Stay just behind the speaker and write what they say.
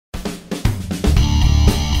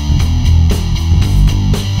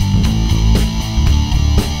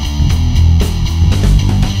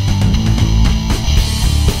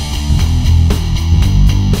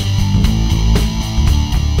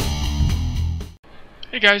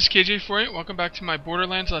Hey guys, KJ48, welcome back to my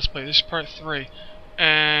Borderlands Let's Play. This is part 3.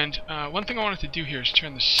 And one thing I wanted to do here is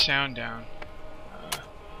turn the sound down.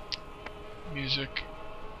 Music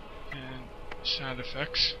and sound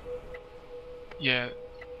effects. Yeah,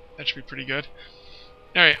 that should be pretty good.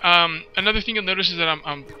 Alright, another thing you'll notice is that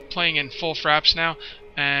I'm playing in full fraps now,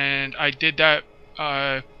 and I did that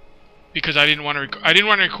because I didn't want to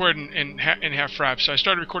record in half fraps, so I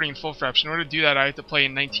started recording in full fraps. In order to do that, I had to play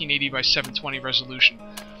in 1980 by 720 resolution.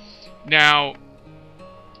 Now,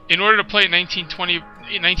 in order to play at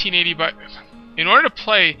 1980 by in order to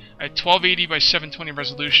play at 1280 by 720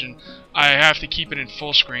 resolution, I have to keep it in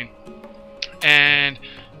full screen. And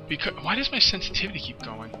because why does my sensitivity keep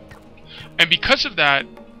going? And because of that,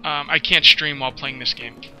 I can't stream while playing this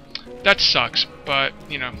game. That sucks, but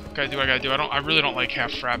you know, gotta do what I gotta do. I really don't like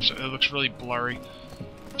half fraps. It looks really blurry.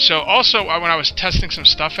 So also, when I was testing some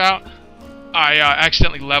stuff out, I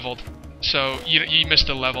accidentally leveled. So you missed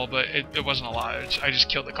a level, but it wasn't a lot. I just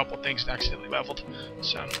killed a couple things and accidentally leveled.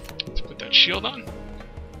 So let's put that shield on.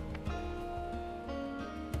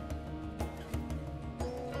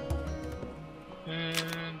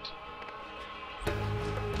 And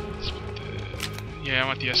let's put I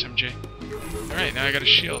want the SMG. Alright, now I got a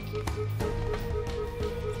shield.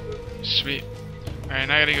 Sweet. Alright,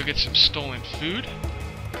 now I gotta go get some stolen food.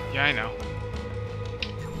 Yeah, I know.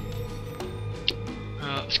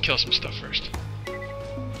 Let's kill some stuff first.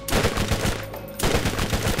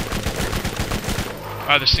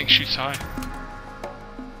 Wow, this thing shoots high.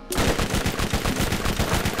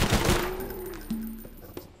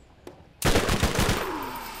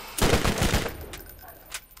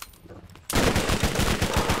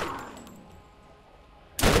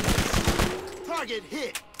 Target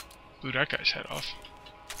hit. Blew that guy's head off.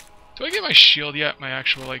 Do I get my shield yet? My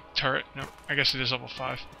actual, like, turret? No, I guess it is level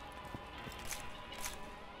 5.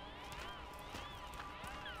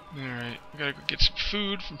 Alright, we gotta go get some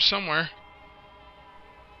food from somewhere.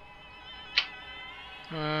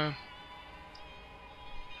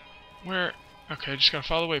 Where? Okay, just gotta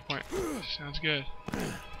follow the waypoint. Sounds good.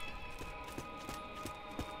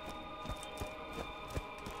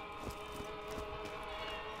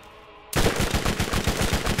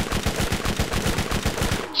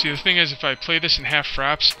 See, the thing is, if I play this in half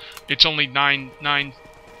fraps, it's only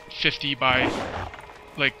 950 by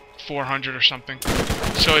like 400 or something.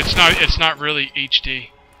 So it's not really HD.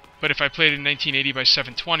 But if I played in 1980 by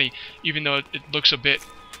 720, even though it looks a bit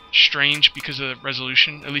strange because of the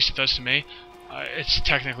resolution, at least it does to me, it's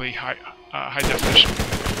technically high definition.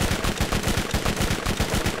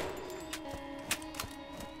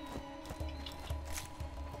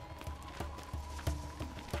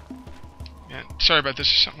 Man, sorry about this.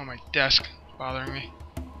 There's something on my desk bothering me.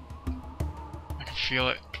 I can feel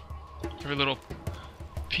it. Every little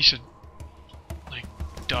piece of like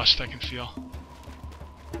dust I can feel.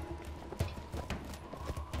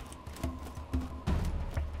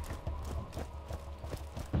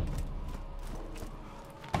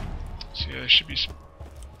 So yeah, there should be some.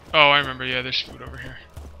 Oh, I remember. Yeah, there's food over here.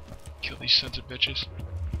 Kill these sons of bitches.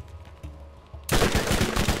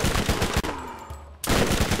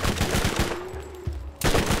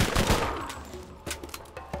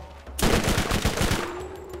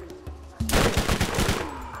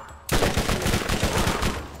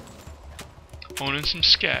 Owning some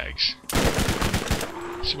Skags.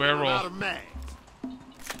 That's the way I roll.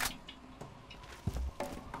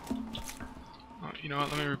 Oh, you know what?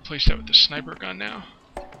 Let me replace that with the sniper gun now.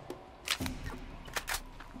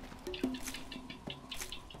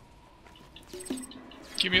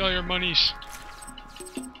 Give me all your monies.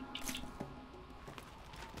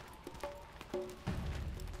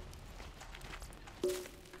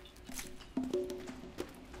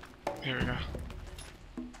 Here we go.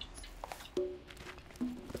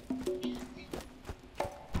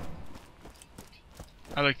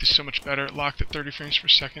 I like this so much better. Locked at 30 frames per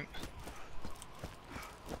second.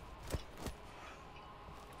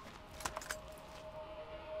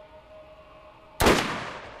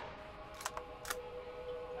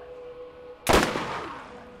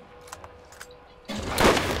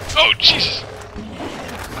 Oh, Jesus!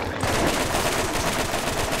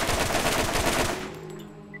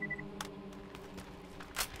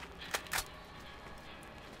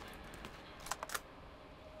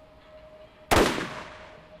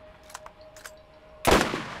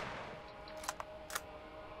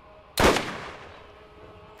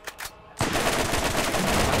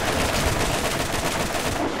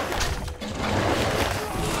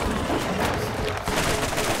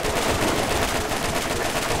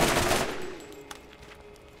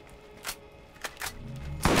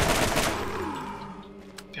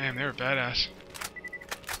 Damn, they were badass.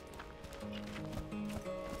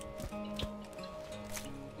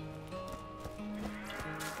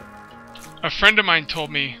 A friend of mine told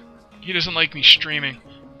me he doesn't like me streaming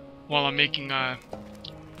while I'm making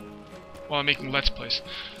Let's Plays.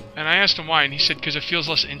 And I asked him why, and he said because it feels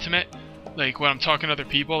less intimate. Like when I'm talking to other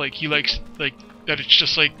people, like he likes like that it's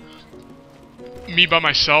just like me by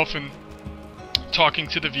myself and talking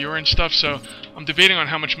to the viewer and stuff. So I'm debating on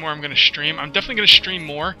how much more I'm going to stream. I'm definitely going to stream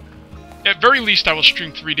more. At very least, I will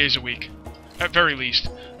stream 3 days a week. At very least.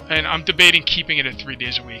 And I'm debating keeping it at 3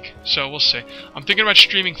 days a week. So we'll see. I'm thinking about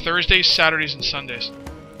streaming Thursdays, Saturdays, and Sundays.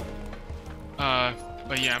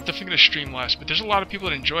 But yeah, I'm definitely going to stream less. But there's a lot of people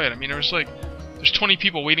that enjoy it. I mean, there's 20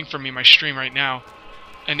 people waiting for me in my stream right now.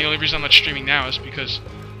 And the only reason I'm not streaming now is because,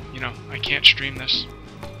 you know, I can't stream this.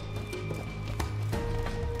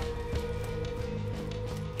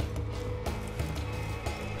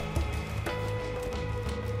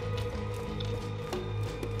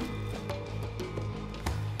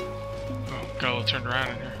 Oh, got a little turned around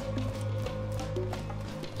in here.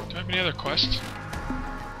 Do I have any other quests?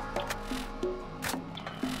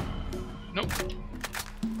 Nope.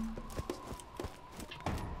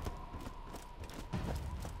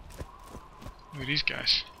 Look at these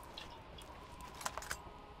guys.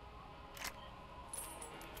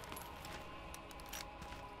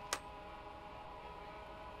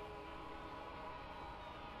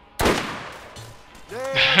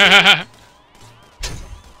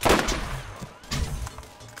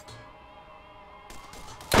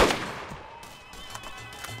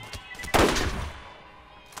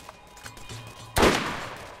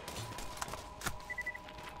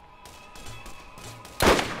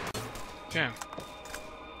 Damn.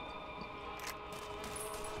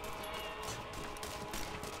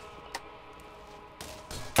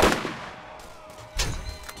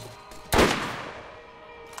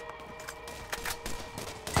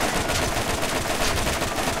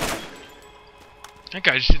 That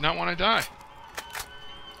guy just did not want to die.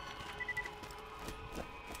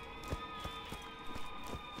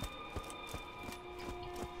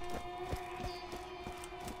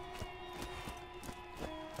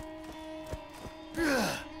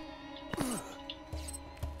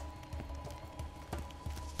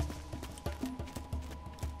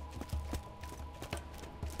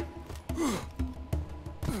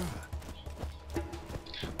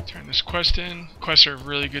 Turn this quest in. Quests are a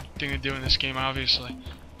really good thing to do in this game, obviously.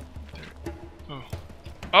 Oh.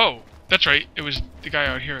 Oh! That's right. It was the guy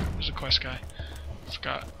out here. It was a quest guy.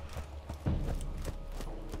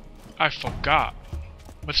 I forgot.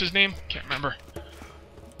 What's his name? Can't remember.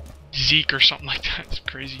 Zeke or something like that. It's a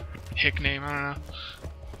crazy hick name. I don't know.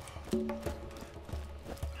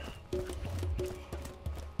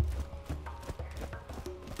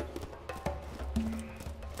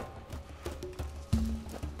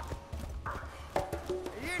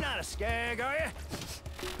 You're not a Skag, are you?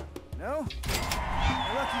 No?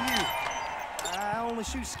 Well, lucky you. I only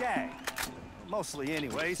shoot Skag. Mostly,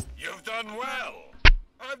 anyways. You've done well.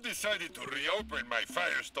 I've decided to reopen my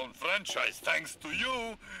Firestone franchise thanks to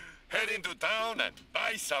you. Head into town and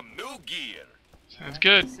buy some new gear. Sounds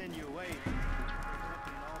good. Send you away.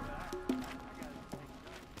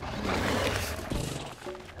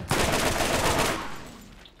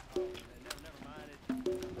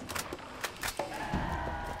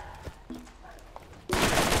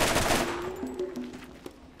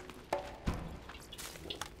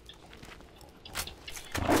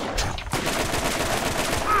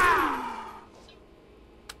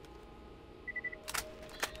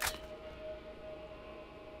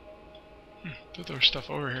 Thought there was stuff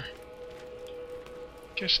over here.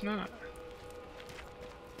 Guess not.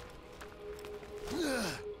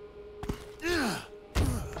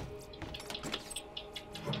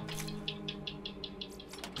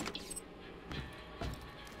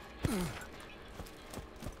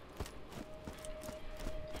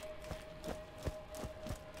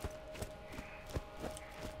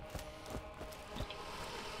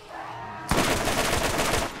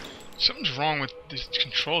 Something's wrong with these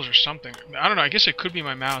controls or something. I don't know. I guess it could be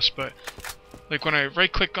my mouse, but like when I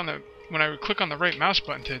click on the right mouse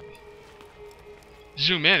button to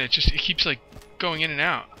zoom in, it keeps like going in and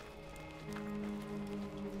out.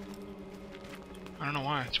 I don't know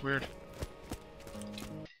why. It's weird.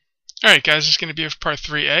 Alright guys, this is going to be it for part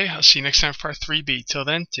 3A. I'll see you next time for part 3B. Till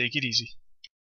then, take it easy.